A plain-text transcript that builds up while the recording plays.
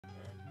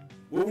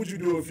What would you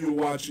do if you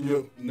were watching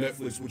your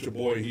Netflix with your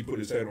boy and he put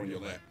his head on your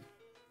lap?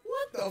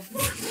 What the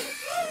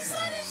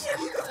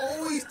fuck? You can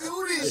always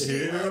do this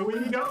shit. Here we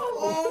go.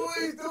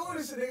 Always do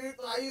this shit,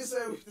 nigga. Like you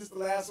said, this is the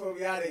last one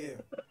we out of here.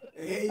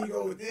 And here you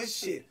go with this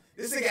shit.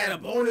 This nigga had a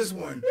bonus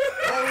one.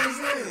 Always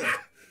in.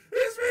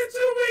 It's been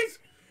 2 weeks.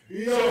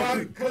 You know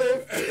what,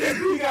 Cliff?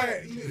 You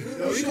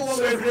can walk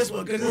away from this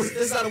one, because this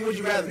is not a would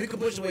you rather. We can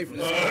push away from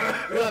this one.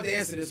 You don't have to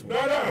answer this one.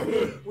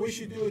 No. We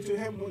should do it to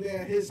him when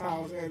they're at his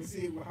house and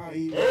see how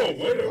he. Oh,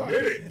 wait a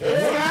minute.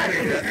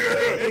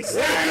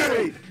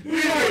 Exactly.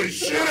 You doing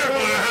shit at my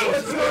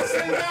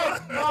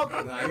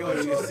house. Nah, you want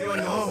to see on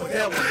your own with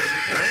that one.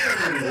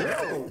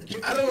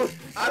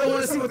 I don't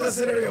want to see what the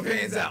scenario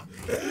pans out.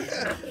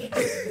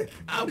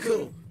 I'm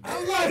cool.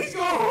 I'm like, he's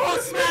gonna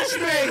Hulk smash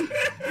me.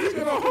 He's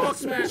gonna Hulk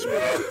smash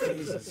me.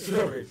 Jesus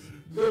Christ.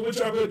 So what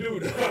y'all gonna do?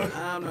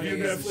 I'm not You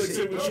gonna answer Netflix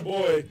shit. in with your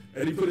boy,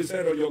 and he put his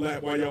head on your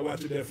lap while y'all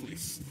watching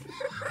Netflix.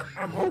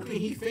 I'm hoping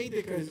he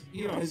fainted because,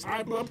 you know, his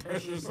high blood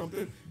pressure or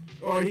something.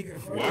 Or he.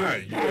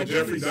 Why? You a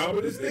Jeffrey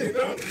Dahmer this thing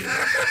up?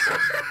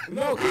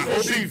 No, I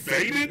hope he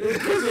faded.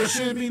 because there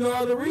shouldn't be no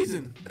other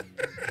reason.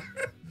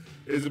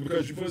 Is it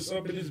because you put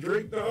something in his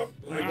drink, dog?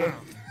 Like,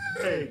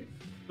 Hey,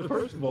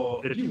 first of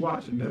all, if you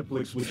watching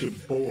Netflix with your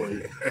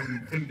boy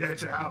and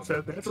at your house,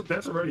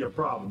 that's already a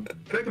problem.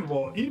 Second of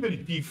all, even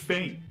if you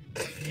faint,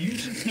 you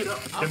should get up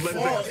and let it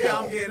Fall. Yeah,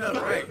 fall. I'm getting up,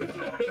 right.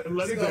 And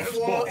let He's it gonna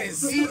fall. fall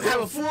and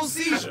have a full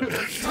seizure.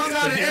 Tongue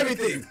out and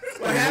everything.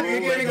 What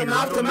happened? You're getting a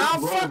mouth to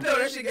mouth? Fuck no,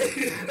 that shit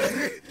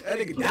that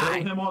nigga Throw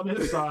died. him on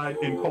his side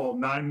and call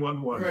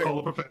 911. Right. Call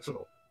a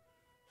professional.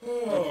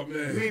 oh, You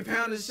man. ain't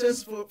pound his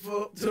chest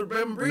to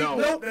remember breathe? No.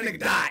 Nope, that nigga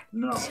died.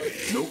 No.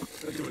 Nope.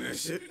 Not doing that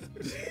shit.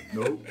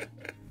 Nope.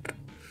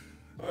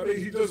 I mean,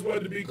 he just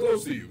wanted to be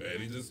close to you, man.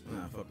 He just,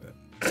 Nah, fuck that.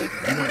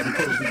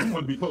 You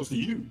want to be close to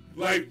you.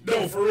 like,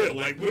 no, for real.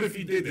 Like, what if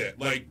he did that?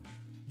 Like,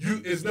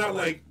 it's not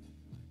like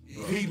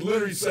he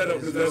literally set up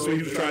because that's what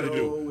he was trying to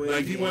do.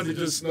 Like, he wanted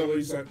to just snuggle.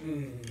 He's like,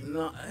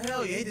 No,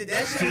 hell yeah, he did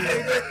that shit.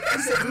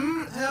 He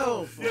said,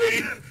 hell. Fuck.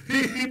 Yeah,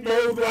 he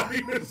moved like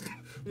he was.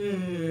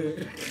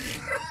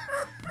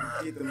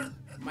 Get the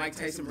Mike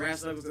Tyson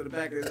brass knuckles to the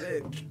back of his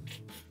head.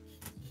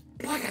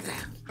 Look at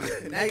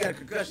that. Now you got a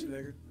concussion,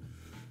 nigga.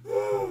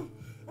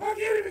 I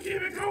can't even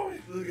keep it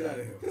going Let's get out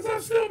of here. because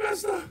I'm still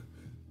messed up.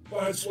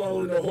 By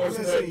swallowing the horse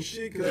I'm not nut saying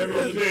shit because every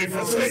other day for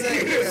That's what I'm 6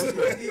 saying.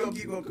 years. He gonna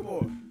keep going. Come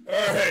on.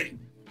 All right.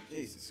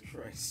 Jesus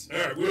Christ. All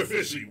right, we're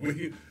officially with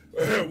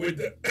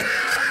the.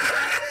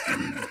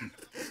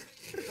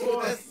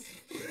 Oh, that's.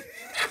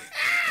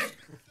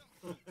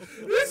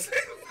 This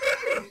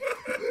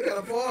We got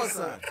a pause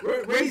sign.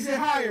 Raise it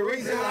higher.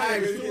 Raise it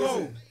higher. It's too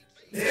low.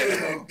 There we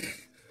go.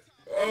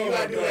 Oh You my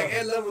gotta do like God.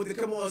 Ed Level with the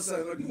come on,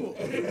 son. Like, come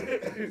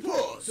on.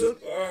 Pause. son.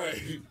 All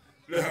right.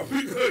 Now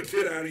we gonna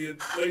get out of here,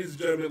 ladies and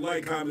gentlemen.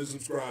 Like, comment,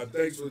 subscribe.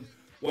 Thanks for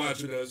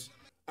watching us.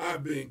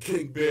 I've been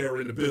King Bear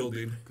in the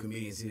building.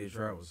 Comedian City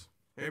Travels.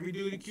 Heavy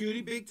duty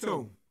cutie, big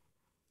toe.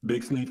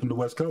 Big Sneak from the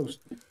West Coast.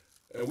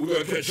 And we're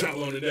gonna catch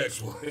y'all on the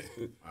next one.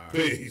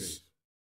 Peace.